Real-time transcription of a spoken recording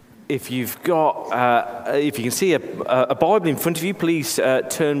If you can see a Bible in front of you, please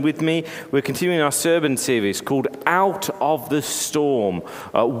turn with me. We're continuing our sermon series called Out of the Storm,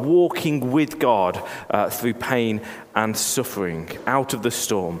 walking with God through pain and suffering. Out of the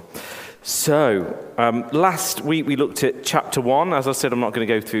storm. So, last week we looked at chapter 1. As I said, I'm not going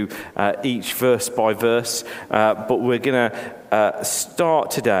to go through each verse by verse, but we're going to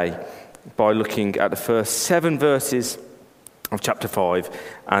start today by looking at the first 7 verses of chapter 5,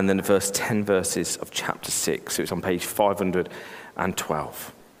 and then the first 10 verses of chapter 6. So it's on page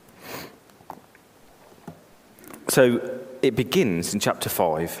 512. So it begins in chapter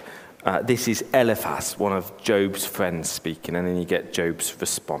 5. This is Eliphaz, one of Job's friends, speaking, and then you get Job's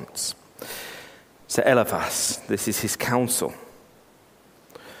response. So Eliphaz, this is his counsel.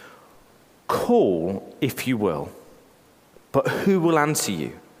 Call, if you will, but who will answer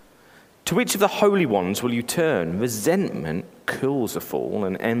you? To which of the holy ones will you turn? Resentment cools a fool,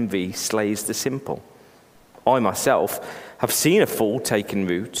 and envy slays the simple. I myself have seen a fool taken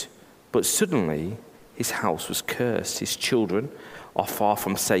root, but suddenly his house was cursed. His children are far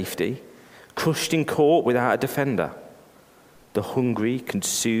from safety, crushed in court without a defender. The hungry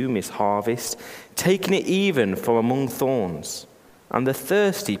consume his harvest, taking it even from among thorns, and the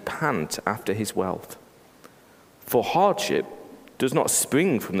thirsty pant after his wealth. For hardship does not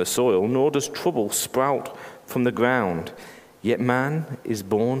spring from the soil, nor does trouble sprout from the ground. Yet man is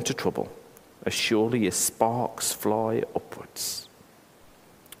born to trouble, as surely as sparks fly upwards.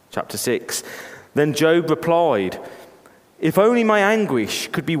 Chapter 6. Then Job replied, if only my anguish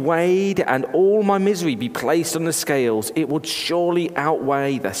could be weighed and all my misery be placed on the scales, it would surely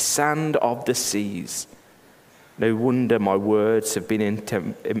outweigh the sand of the seas. No wonder my words have been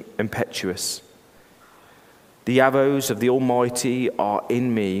impetuous. The arrows of the Almighty are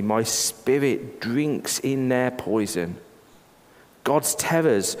in me. My spirit drinks in their poison. God's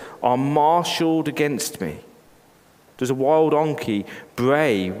terrors are marshaled against me. Does a wild donkey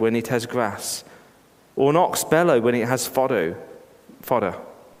bray when it has grass, or an ox bellow when it has fodder?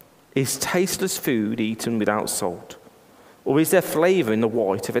 Is tasteless food eaten without salt, or is there flavor in the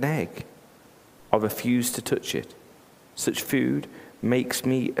white of an egg? I refuse to touch it. Such food makes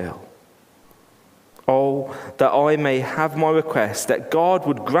me ill. Oh, that I may have my request, that God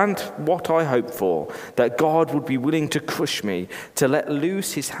would grant what I hope for, that God would be willing to crush me, to let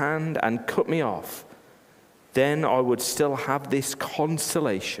loose his hand and cut me off. Then I would still have this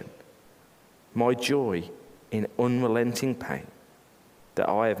consolation, my joy in unrelenting pain, that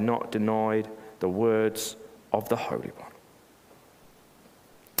I have not denied the words of the Holy One.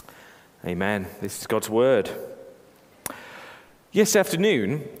 Amen. This is God's word. Yesterday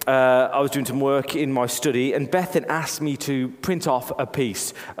afternoon, I was doing some work in my study, and Beth had asked me to print off a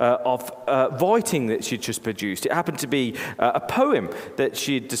piece of writing that she'd just produced. It happened to be a poem that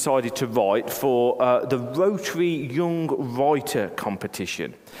she'd decided to write for the Rotary Young Writer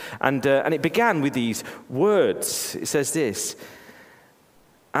competition. And it began with these words. It says this: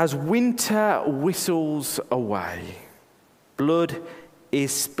 as winter whistles away, blood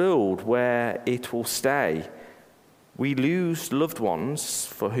is spilled where it will stay. We lose loved ones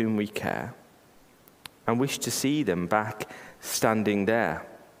for whom we care and wish to see them back standing there.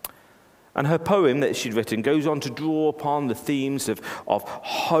 And her poem that she'd written goes on to draw upon the themes of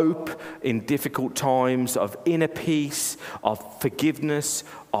hope in difficult times, of inner peace, of forgiveness,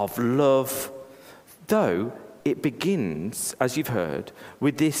 of love, though it begins, as you've heard,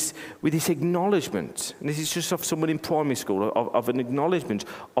 with this acknowledgement, and this is just of someone in primary school, of an acknowledgement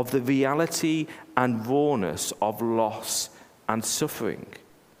of the reality and rawness of loss and suffering.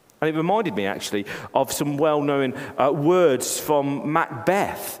 And it reminded me, actually, of some well-known words from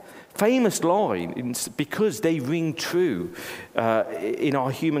Macbeth, famous line, because they ring true in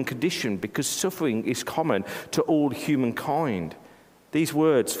our human condition, because suffering is common to all humankind. These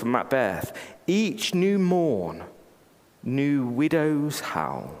words from Macbeth: each new morn, new widows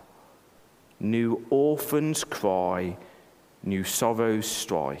howl, new orphans cry, new sorrows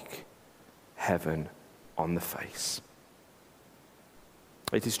strike heaven on the face.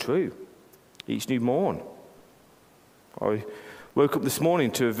 It is true. Each new morn. I woke up this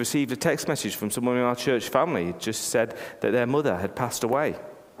morning to have received a text message from someone in our church family. It just said that their mother had passed away.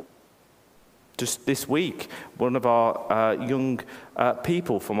 Just this week, one of our young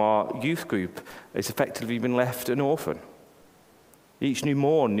people from our youth group has effectively been left an orphan. Each new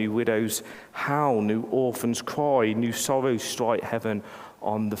morn, new widows howl, new orphans cry, new sorrows strike heaven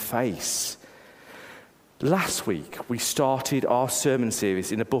on the face. Last week, we started our sermon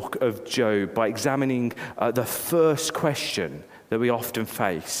series in the book of Job by examining the first question that we often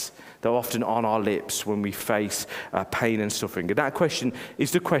face, They're often on our lips when we face pain and suffering. And that question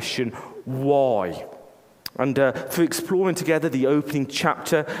is the question, why? And for exploring together the opening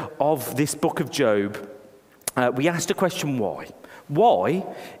chapter of this book of Job, we asked the question, why? Why,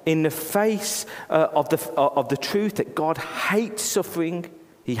 in the face of the truth that God hates suffering,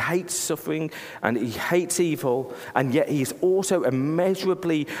 he hates suffering and he hates evil, and yet he is also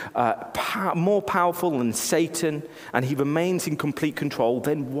immeasurably more powerful than Satan, and he remains in complete control,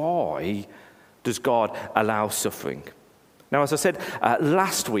 then why does God allow suffering? Now, as I said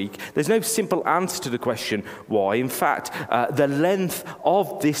last week, there's no simple answer to the question why. In fact, the length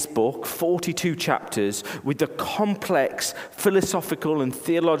of this book, 42 chapters, with the complex philosophical and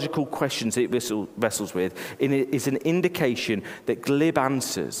theological questions it wrestles with, is an indication that glib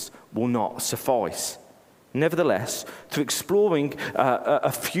answers will not suffice. Nevertheless, through exploring a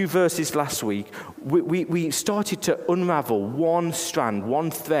few verses last week, we started to unravel one strand,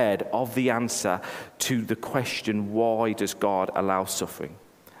 one thread of the answer to the question, why does God allow suffering?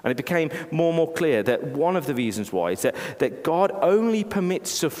 And it became more and more clear that one of the reasons why is that God only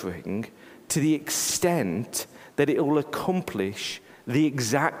permits suffering to the extent that it will accomplish the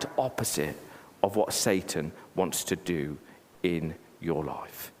exact opposite of what Satan wants to do in your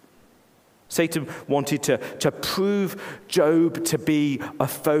life. Satan wanted to prove Job to be a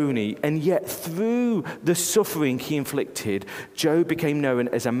phony, and yet through the suffering he inflicted, Job became known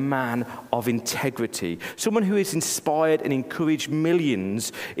as a man of integrity, someone who has inspired and encouraged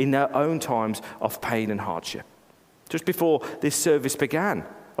millions in their own times of pain and hardship. Just before this service began,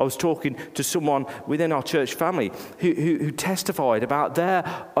 I was talking to someone within our church family who testified about their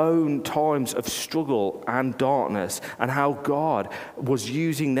own times of struggle and darkness and how God was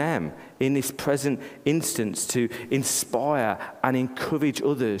using them in this present instance to inspire and encourage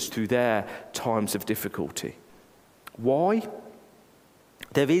others through their times of difficulty. Why?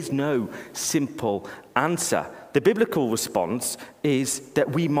 There is no simple answer. The biblical response is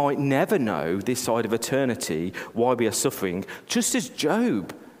that we might never know this side of eternity why we are suffering, just as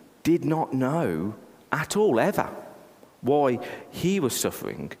Job did not know at all ever why he was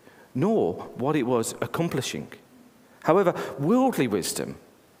suffering, nor what it was accomplishing. However, worldly wisdom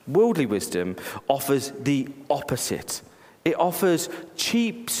offers the opposite. It offers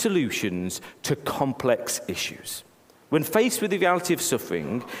cheap solutions to complex issues. When faced with the reality of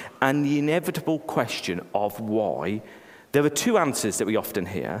suffering and the inevitable question of why, there are two answers that we often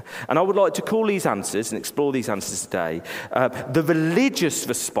hear, and I would like to call these answers and explore these answers today, the religious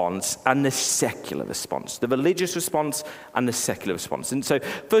response and the secular response. The religious response and the secular response. And so,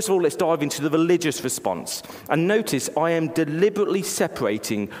 first of all, let's dive into the religious response. And notice I am deliberately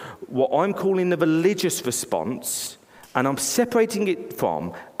separating what I'm calling the religious response, and I'm separating it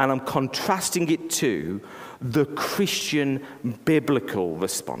from, and I'm contrasting it to, the Christian biblical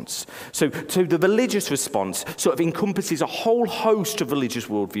response. So the religious response sort of encompasses a whole host of religious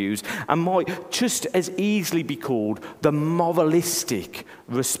worldviews and might just as easily be called the moralistic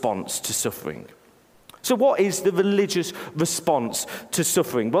response to suffering. So what is the religious response to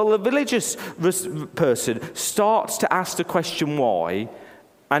suffering? Well, the religious person starts to ask the question why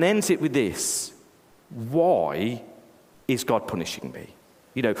and ends it with this: why is God punishing me?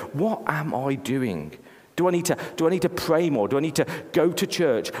 What am I doing? Do I need to pray more? Do I need to go to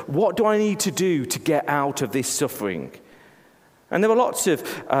church? What do I need to do to get out of this suffering? And there are lots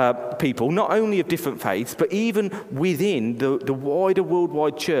of people, not only of different faiths, but even within the wider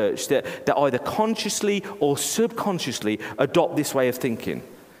worldwide church that either consciously or subconsciously adopt this way of thinking.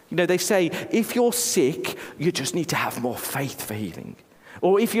 They say, if you're sick, you just need to have more faith for healing.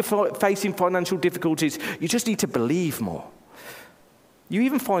 Or if you're facing financial difficulties, you just need to believe more. You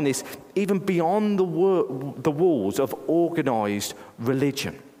even find this even beyond the walls of organized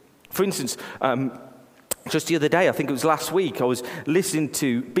religion. For instance, just the other day, I think it was last week, I was listening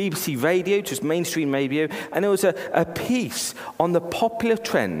to BBC Radio, just mainstream radio, and there was a piece on the popular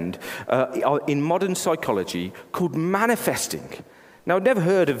trend in modern psychology called manifesting. Now, I'd never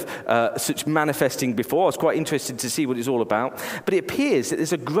heard of such manifesting before. I was quite interested to see what it's all about. But it appears that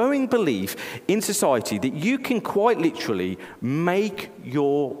there's a growing belief in society that you can quite literally make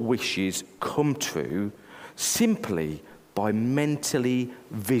your wishes come true simply by mentally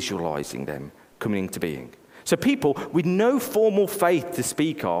visualizing them coming into being. So people with no formal faith to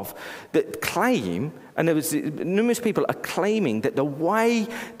speak of that claim, and there was numerous people are claiming that the way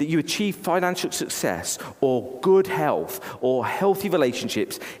that you achieve financial success or good health or healthy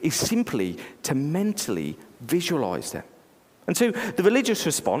relationships is simply to mentally visualize them. And so the religious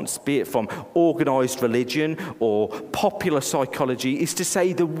response, be it from organized religion or popular psychology, is to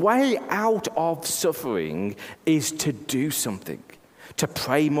say the way out of suffering is to do something. to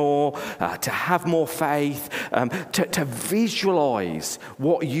pray more, to have more faith, to visualize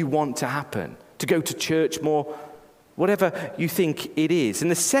what you want to happen, to go to church more, whatever you think it is. And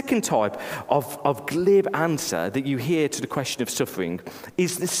the second type of glib answer that you hear to the question of suffering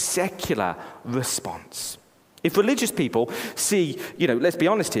is the secular response. If religious people see, let's be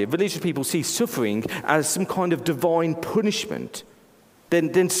honest here, religious people see suffering as some kind of divine punishment,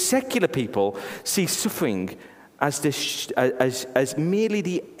 then secular people see suffering as merely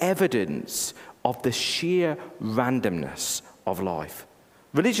the evidence of the sheer randomness of life.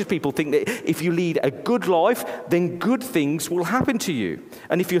 Religious people think that if you lead a good life, then good things will happen to you.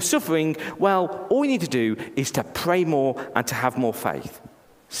 And if you're suffering, well, all you need to do is to pray more and to have more faith.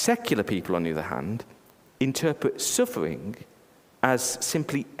 Secular people, on the other hand, interpret suffering as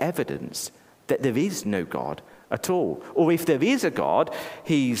simply evidence that there is no God at all. Or if there is a God,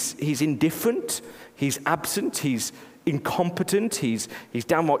 he's indifferent, he's absent, he's incompetent, he's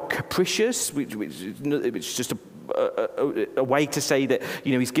downright capricious, which is just a way to say that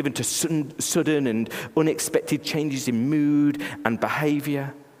he's given to sudden and unexpected changes in mood and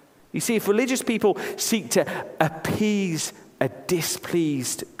behavior. You see, if religious people seek to appease a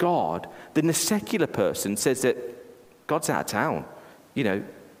displeased God, then the secular person says that God's out of town.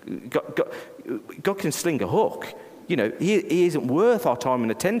 God can sling a hook. He isn't worth our time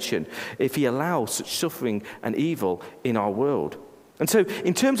and attention if he allows such suffering and evil in our world. And so,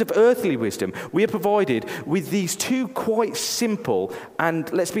 in terms of earthly wisdom, we are provided with these two quite simple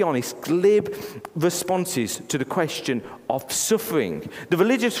and, let's be honest, glib responses to the question of suffering. The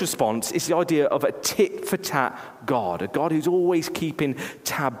religious response is the idea of a tit-for-tat God, a God who's always keeping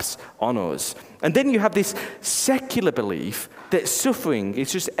tabs on us. And then you have this secular belief that suffering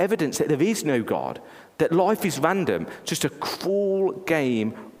is just evidence that there is no God, that life is random, just a cruel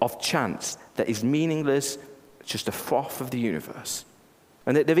game of chance that is meaningless, just a froth of the universe.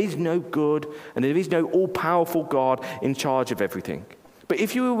 And that there is no good and there is no all-powerful God in charge of everything. But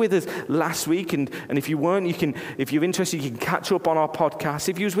if you were with us last week, and if you weren't, if you're interested, you can catch up on our podcast.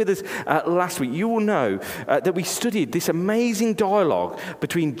 If you was with us last week, you will know that we studied this amazing dialogue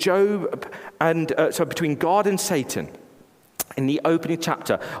between between God and Satan in the opening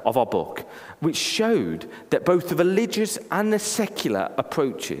chapter of our book, which showed that both the religious and the secular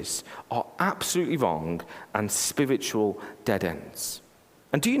approaches are absolutely wrong and spiritual dead ends.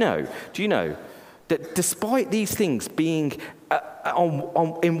 And do you know that despite these things being,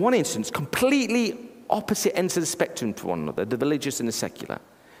 in one instance, completely opposite ends of the spectrum to one another, the religious and the secular,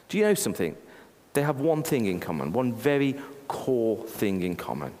 do you know something? They have one thing in common, one very core thing in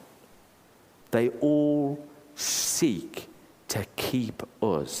common. They all seek to keep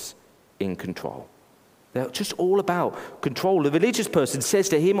us in control. They're just all about control. The religious person says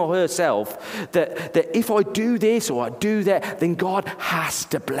to him or herself that if I do this or I do that, then God has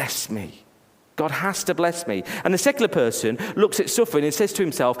to bless me. God has to bless me. And the secular person looks at suffering and says to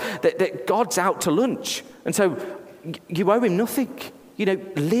himself that God's out to lunch. And so you owe him nothing.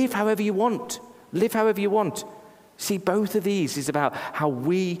 Live however you want. Live however you want. See, both of these is about how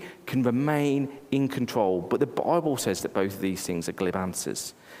we can remain in control. But the Bible says that both of these things are glib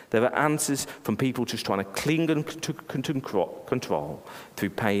answers. There are answers from people just trying to cling to control through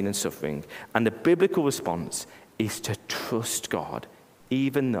pain and suffering. And the biblical response is to trust God,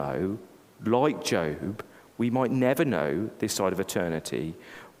 even though, like Job, we might never know this side of eternity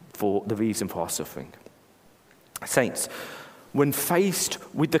for the reason for our suffering. Saints, when faced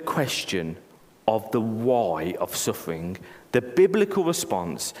with the question of the why of suffering, the biblical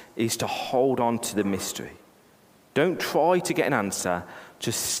response is to hold on to the mystery. Don't try to get an answer.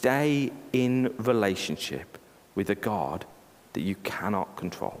 Just stay in relationship with a God that you cannot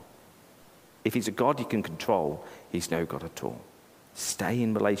control. If he's a God you can control, he's no God at all. Stay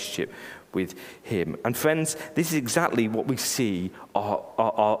in relationship with him. And friends, this is exactly what we see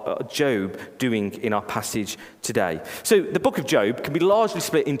our Job doing in our passage today. So the book of Job can be largely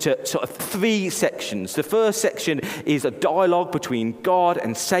split into sort of three sections. The first section is a dialogue between God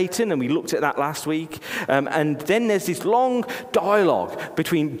and Satan, and we looked at that last week. And then there's this long dialogue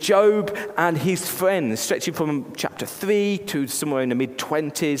between Job and his friends, stretching from chapter 3 to somewhere in the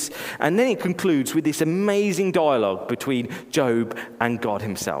mid-20s. And then it concludes with this amazing dialogue between Job and God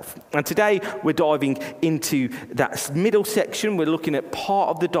himself. And today we're diving into that middle section. We're looking at part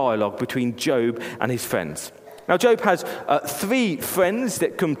of the dialogue between Job and his friends. Now, Job has three friends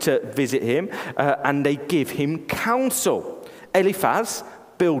that come to visit him, and they give him counsel: Eliphaz,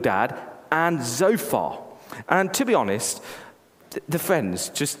 Bildad, and Zophar. And to be honest, The friends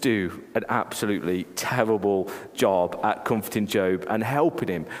just do an absolutely terrible job at comforting Job and helping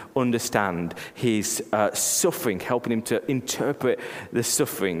him understand his suffering, helping him to interpret the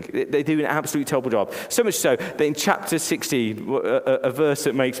suffering. They do an absolutely terrible job. So much so that in chapter 16, a verse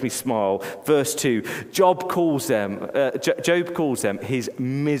that makes me smile, verse 2, Job calls them his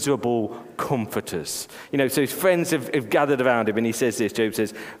miserable comforters. So his friends have gathered around him, and he says this, Job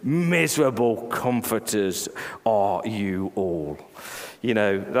says, "Miserable comforters are you all."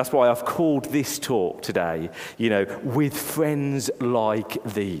 That's why I've called this talk today, with friends like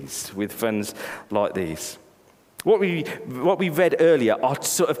these. With friends like these. What we read earlier are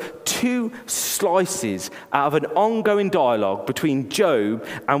sort of two slices out of an ongoing dialogue between Job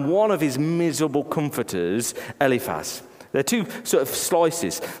and one of his miserable comforters, Eliphaz. They're two sort of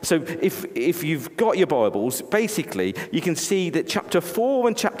slices. So if you've got your Bibles, basically you can see that chapter 4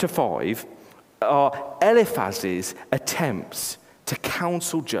 and chapter 5 are Eliphaz's attempts to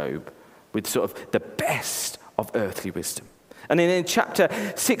counsel Job with sort of the best of earthly wisdom. And then in chapter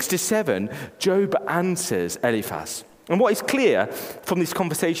 6 to 7, Job answers Eliphaz. And what is clear from this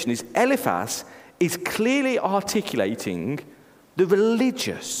conversation is Eliphaz is clearly articulating the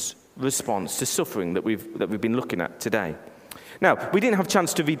religious response to suffering that we've been looking at today. Now, we didn't have a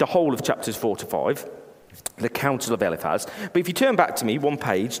chance to read the whole of chapters 4 to 5, the counsel of Eliphaz, but if you turn back to me one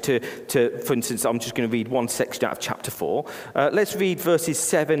page to for instance, I'm just going to read one section out of chapter 4. Let's read verses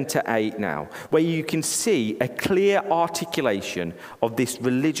 7 to 8 now, where you can see a clear articulation of this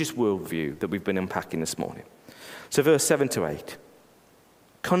religious worldview that we've been unpacking this morning. So verse 7 to 8.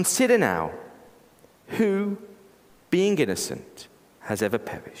 "Consider now who, being innocent, has ever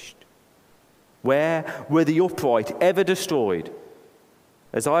perished. Where were the upright ever destroyed?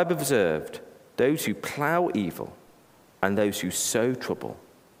 As I have observed, those who plough evil and those who sow trouble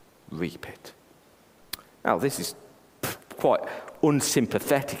reap it." Now, this is quite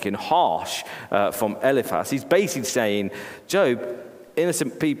unsympathetic and harsh from Eliphaz. He's basically saying, Job,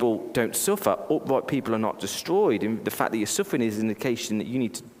 innocent people don't suffer, upright people are not destroyed. And the fact that you're suffering is an indication that you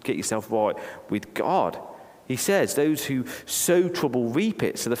need to get yourself right with God. He says, those who sow trouble reap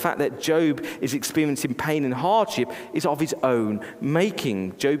it. So the fact that Job is experiencing pain and hardship is of his own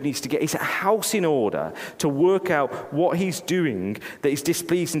making. Job needs to get his house in order to work out what he's doing that is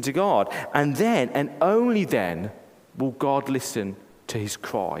displeasing to God. And then, and only then, will God listen to his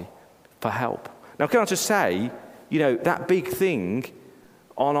cry for help. Now, can I just say, that big thing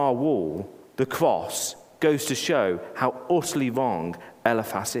on our wall, the cross, goes to show how utterly wrong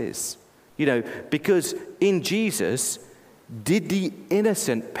Eliphaz is. Because in Jesus, did the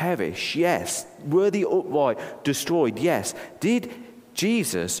innocent perish? Yes. Were the upright destroyed? Yes. Did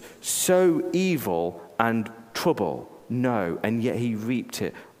Jesus sow evil and trouble? No. And yet he reaped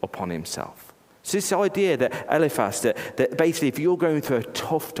it upon himself. So this idea that Eliphaz, that basically if you're going through a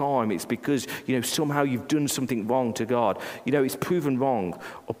tough time, it's because, somehow you've done something wrong to God. It's proven wrong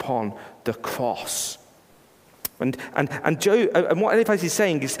upon the cross. And what Eliphaz is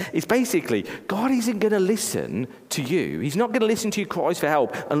saying is basically, God isn't going to listen to you. He's not going to listen to your cries for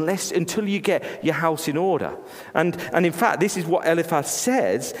help until you get your house in order. And in fact, this is what Eliphaz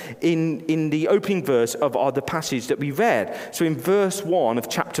says in the opening verse of the passage that we read. So in verse 1 of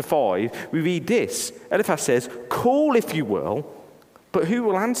chapter 5, we read this. Eliphaz says, "Call if you will, but who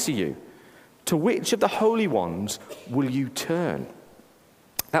will answer you? To which of the holy ones will you turn?"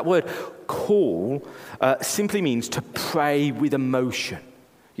 That word call simply means to pray with emotion.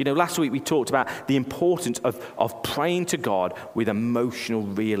 Last week we talked about the importance of praying to God with emotional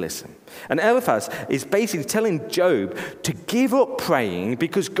realism. And Eliphaz is basically telling Job to give up praying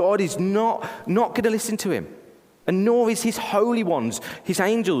because God is not going to listen to him. And nor is his holy ones, his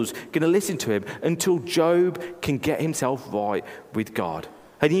angels, going to listen to him until Job can get himself right with God.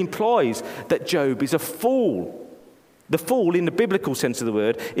 And he implies that Job is a fool. The fool, in the biblical sense of the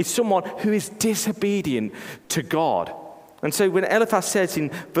word, is someone who is disobedient to God. And so when Eliphaz says in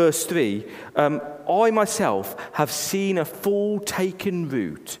verse 3, "I myself have seen a fool taken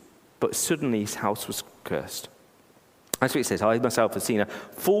root, but suddenly his house was cursed." That's what it says. "I myself have seen a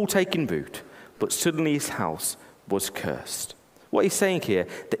fool taken root, but suddenly his house was cursed." What he's saying here,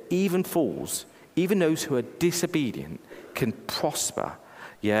 that even fools, even those who are disobedient, can prosper,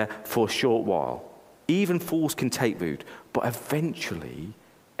 for a short while. Even fools can take root, but eventually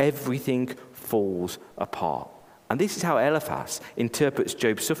everything falls apart. And this is how Eliphaz interprets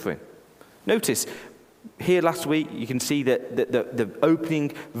Job's suffering. Notice, here last week, you can see that the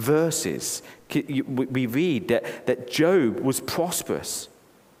opening verses, we read that Job was prosperous.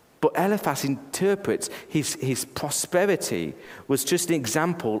 But Eliphaz interprets his prosperity was just an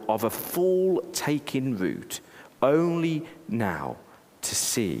example of a fool taking root only now to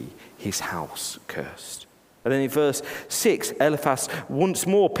see his house cursed. And then in verse 6, Eliphaz once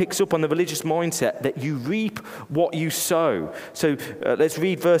more picks up on the religious mindset that you reap what you sow. So let's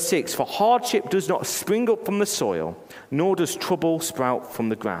read verse 6. For hardship does not spring up from the soil, nor does trouble sprout from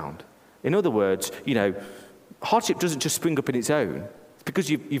the ground. In other words, hardship doesn't just spring up in its own. It's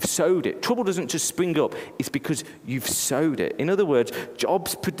because you've sowed it. Trouble doesn't just spring up. It's because you've sowed it. In other words,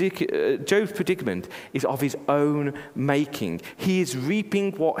 Job's predicament is of his own making. He is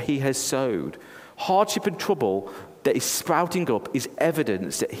reaping what he has sowed. Hardship and trouble that is sprouting up is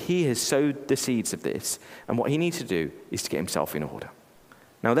evidence that he has sowed the seeds of this. And what he needs to do is to get himself in order.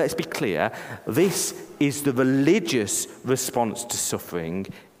 Now, let's be clear. This is the religious response to suffering.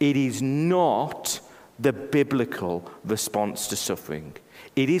 It is not the biblical response to suffering.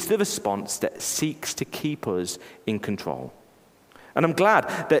 It is the response that seeks to keep us in control. And I'm glad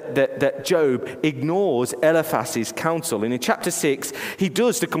that Job ignores Eliphaz's counsel. And in chapter 6, he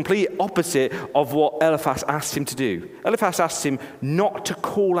does the complete opposite of what Eliphaz asked him to do. Eliphaz asks him not to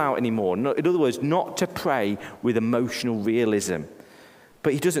call out anymore. In other words, not to pray with emotional realism.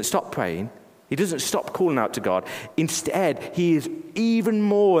 But he doesn't stop praying. He doesn't stop calling out to God. Instead, he is even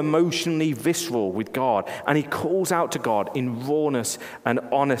more emotionally visceral with God. And he calls out to God in rawness and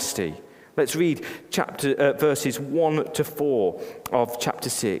honesty. Let's read verses 1 to 4 of chapter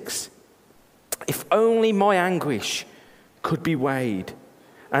 6. If only my anguish could be weighed,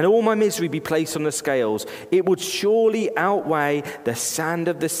 and all my misery be placed on the scales, it would surely outweigh the sand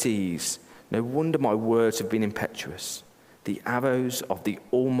of the seas. No wonder my words have been impetuous. The arrows of the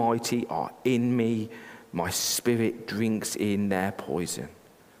Almighty are in me. My spirit drinks in their poison.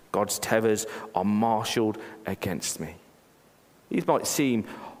 God's terrors are marshaled against me. These might seem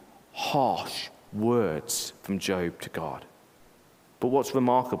harsh words from Job to God. But what's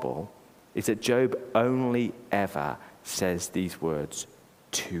remarkable is that Job only ever says these words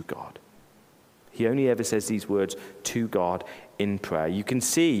to God. He only ever says these words to God in prayer. You can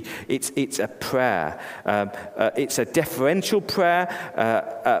see it's a prayer. It's a deferential prayer,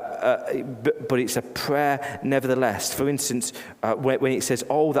 but it's a prayer nevertheless. For instance, when it says,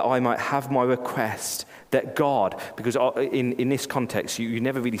 oh, that I might have my request, that God, because in this context, you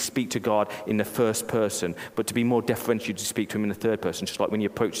never really speak to God in the first person, but to be more deferential, you speak to him in the third person. Just like when you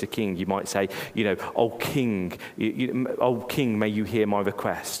approach the king, you might say, oh king, may you hear my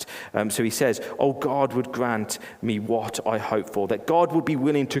request. So he says, oh, God would grant me what I hope for, that God would be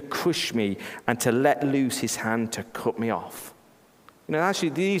willing to crush me and to let loose his hand to cut me off. Actually,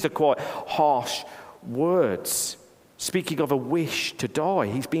 these are quite harsh words. Speaking of a wish to die,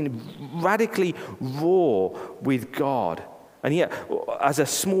 he's been radically raw with God. And yet, as a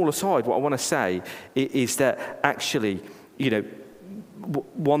small aside, what I want to say is that actually,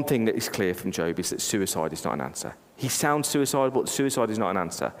 one thing that is clear from Job is that suicide is not an answer. He sounds suicidal, but suicide is not an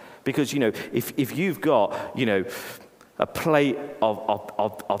answer. Because, if you've got, a plate of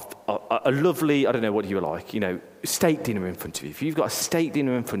a lovely, I don't know what you like, steak dinner in front of you. If you've got a steak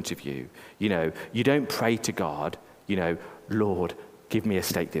dinner in front of you, you don't pray to God, Lord, give me a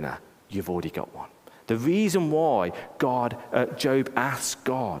steak dinner. You've already got one. The reason why Job asked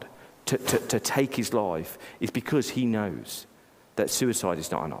God to take his life is because he knows that suicide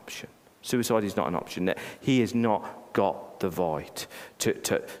is not an option. Suicide is not an option, that he has not got the right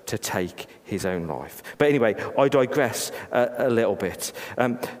to take his own life. But anyway, I digress a little bit.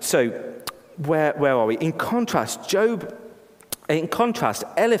 So where are we? In contrast,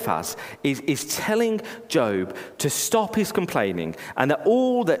 Eliphaz is telling Job to stop his complaining, and that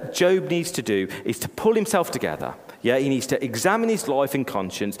all that Job needs to do is to pull himself together. Yeah, he needs to examine his life and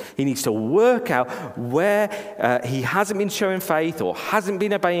conscience. He needs to work out where he hasn't been showing faith or hasn't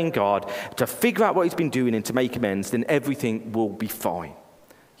been obeying God, to figure out what he's been doing and to make amends, then everything will be fine.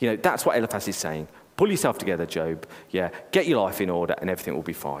 That's what Eliphaz is saying. Pull yourself together, Job. Yeah, get your life in order and everything will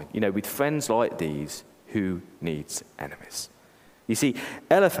be fine. With friends like these, who needs enemies? You see,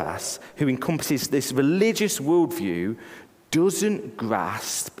 Eliphaz, who encompasses this religious worldview, doesn't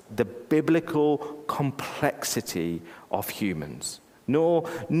grasp the biblical complexity of humans, nor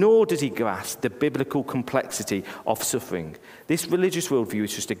does he grasp the biblical complexity of suffering. This religious worldview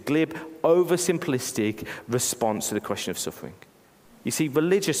is just a glib, oversimplistic response to the question of suffering. You see,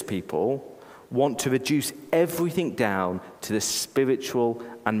 religious people want to reduce everything down to the spiritual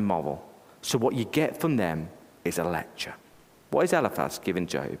and moral. So what you get from them is a lecture. What is Eliphaz giving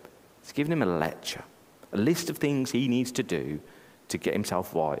Job? He's giving him a lecture, a list of things he needs to do to get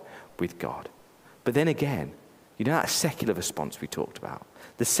himself right with God. But then again, that secular response we talked about,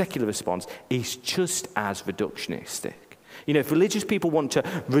 the secular response is just as reductionistic. You know, if religious people want to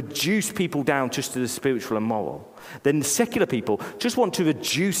reduce people down just to the spiritual and moral, then the secular people just want to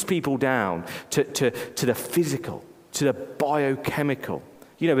reduce people down to the physical, to the biochemical.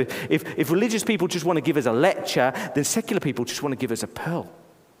 You know, if religious people just want to give us a lecture, then secular people just want to give us a pearl.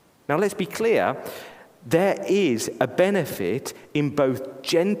 Now, let's be clear. There is a benefit in both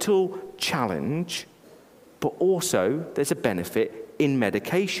gentle challenge, but also there's a benefit in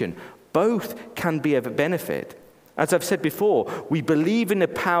medication. Both can be of a benefit. As I've said before, we believe in the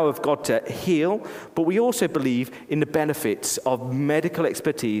power of God to heal, but we also believe in the benefits of medical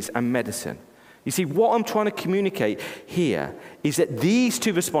expertise and medicine. You see, what I'm trying to communicate here is that these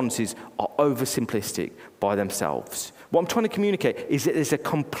two responses are oversimplistic by themselves. What I'm trying to communicate is that there's a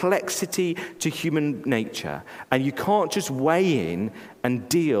complexity to human nature, and you can't just weigh in and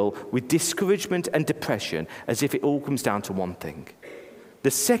deal with discouragement and depression as if it all comes down to one thing.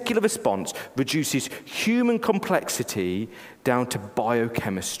 The secular response reduces human complexity down to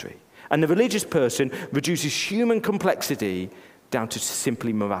biochemistry, and the religious person reduces human complexity down to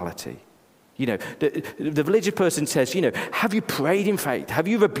simply morality. You know, the religious person says, you know, have you prayed in faith? Have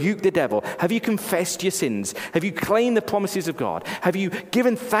you rebuked the devil? Have you confessed your sins? Have you claimed the promises of God? Have you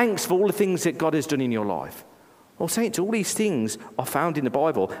given thanks for all the things that God has done in your life? Well, saints, all these things are found in the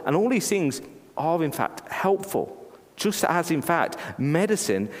Bible, and all these things are, in fact, helpful. Just as, in fact,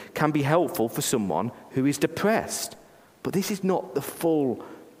 medicine can be helpful for someone who is depressed. But this is not the full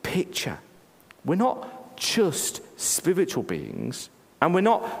picture. We're not just spiritual beings, and we're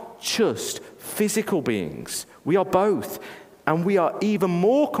not just physical beings. We are both. And we are even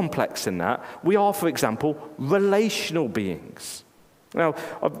more complex than that. We are, for example, relational beings. Now,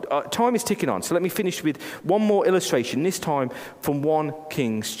 time is ticking on, so let me finish with one more illustration, this time from 1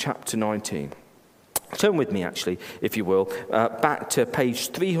 Kings chapter 19. Turn with me, actually, if you will, back to page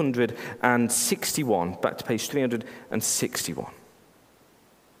 361. Back to page 361.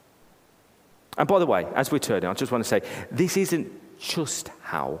 And by the way, as we're turning, I just want to say, this isn't just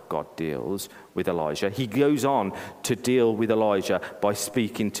how God deals with Elijah. He goes on to deal with Elijah by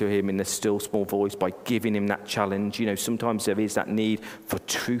speaking to him in the still small voice, by giving him that challenge. You know, sometimes there is that need for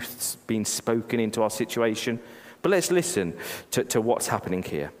truths being spoken into our situation. But let's listen to what's happening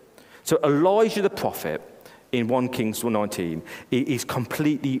here. So Elijah the prophet in 1 Kings 19 is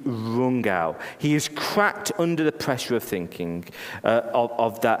completely wrung out. He is cracked under the pressure of thinking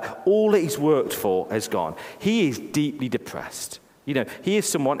of that all that he's worked for has gone. He is deeply depressed. You know, he is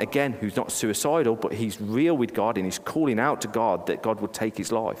someone, again, who's not suicidal, but he's real with God and he's calling out to God that God would take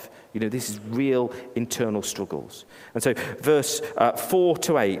his life. You know, this is real internal struggles. And so verse 4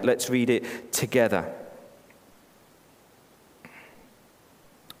 to 8, let's read it together.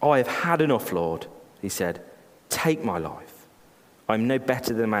 I have had enough, Lord, he said. Take my life. I'm no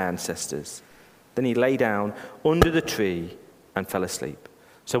better than my ancestors. Then he lay down under the tree and fell asleep.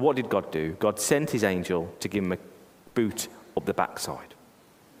 So what did God do? God sent his angel to give him a boot up the backside.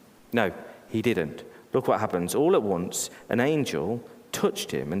 No, he didn't. Look what happens. All at once, an angel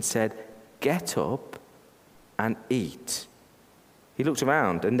touched him and said, get up and eat. He looked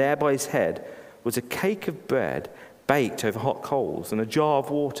around, and there by his head was a cake of bread baked over hot coals and a jar of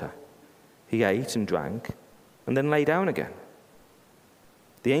water. He ate and drank, and then lay down again.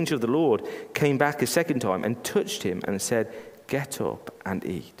 The angel of the Lord came back a second time and touched him and said, get up and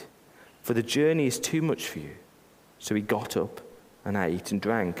eat, for the journey is too much for you. So he got up and ate and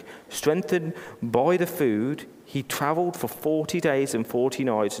drank. Strengthened by the food, he traveled for 40 days and 40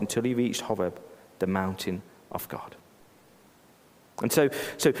 nights until he reached Horeb, the mountain of God. And so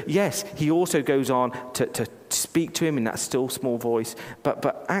yes, he also goes on to speak to him in that still small voice.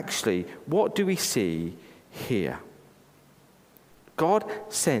 But actually, what do we see here? God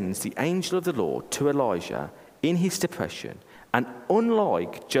sends the angel of the Lord to Elijah in his depression. And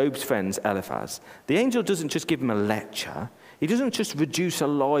unlike Job's friends Eliphaz, the angel doesn't just give him a lecture. He doesn't just reduce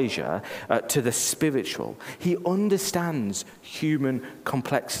Elijah to the spiritual. He understands human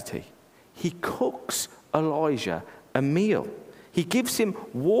complexity. He cooks Elijah a meal. He gives him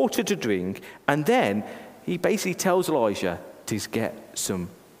water to drink, and then he basically tells Elijah to get some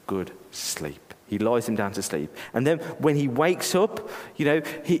good sleep. He lies him down to sleep. And then when he wakes up, you know,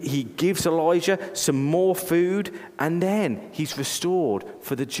 he gives Elijah some more food, and then he's restored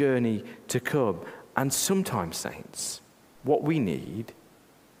for the journey to come. And sometimes, saints, what we need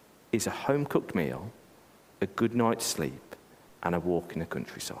is a home-cooked meal, a good night's sleep, and a walk in the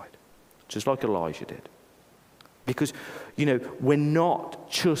countryside, just like Elijah did. Because, you know, we're not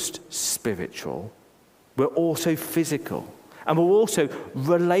just spiritual, we're also physical. And we're also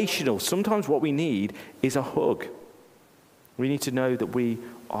relational. Sometimes what we need is a hug. We need to know that we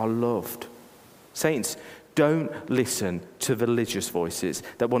are loved. Saints, Don't listen to religious voices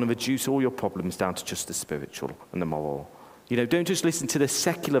that want to reduce all your problems down to just the spiritual and the moral. Don't just listen to the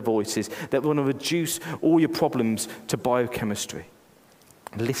secular voices that want to reduce all your problems to biochemistry.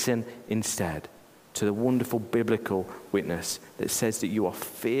 Listen instead to the wonderful biblical witness that says that you are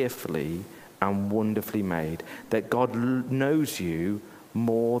fearfully and wonderfully made, that God knows you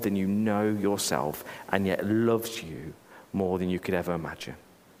more than you know yourself, and yet loves you more than you could ever imagine.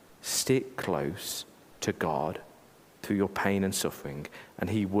 Stick close to God through your pain and suffering, and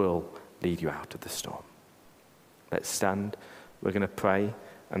he will lead you out of the storm. Let's stand, we're going to pray,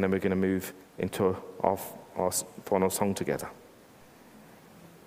 and then we're going to move into our final song together.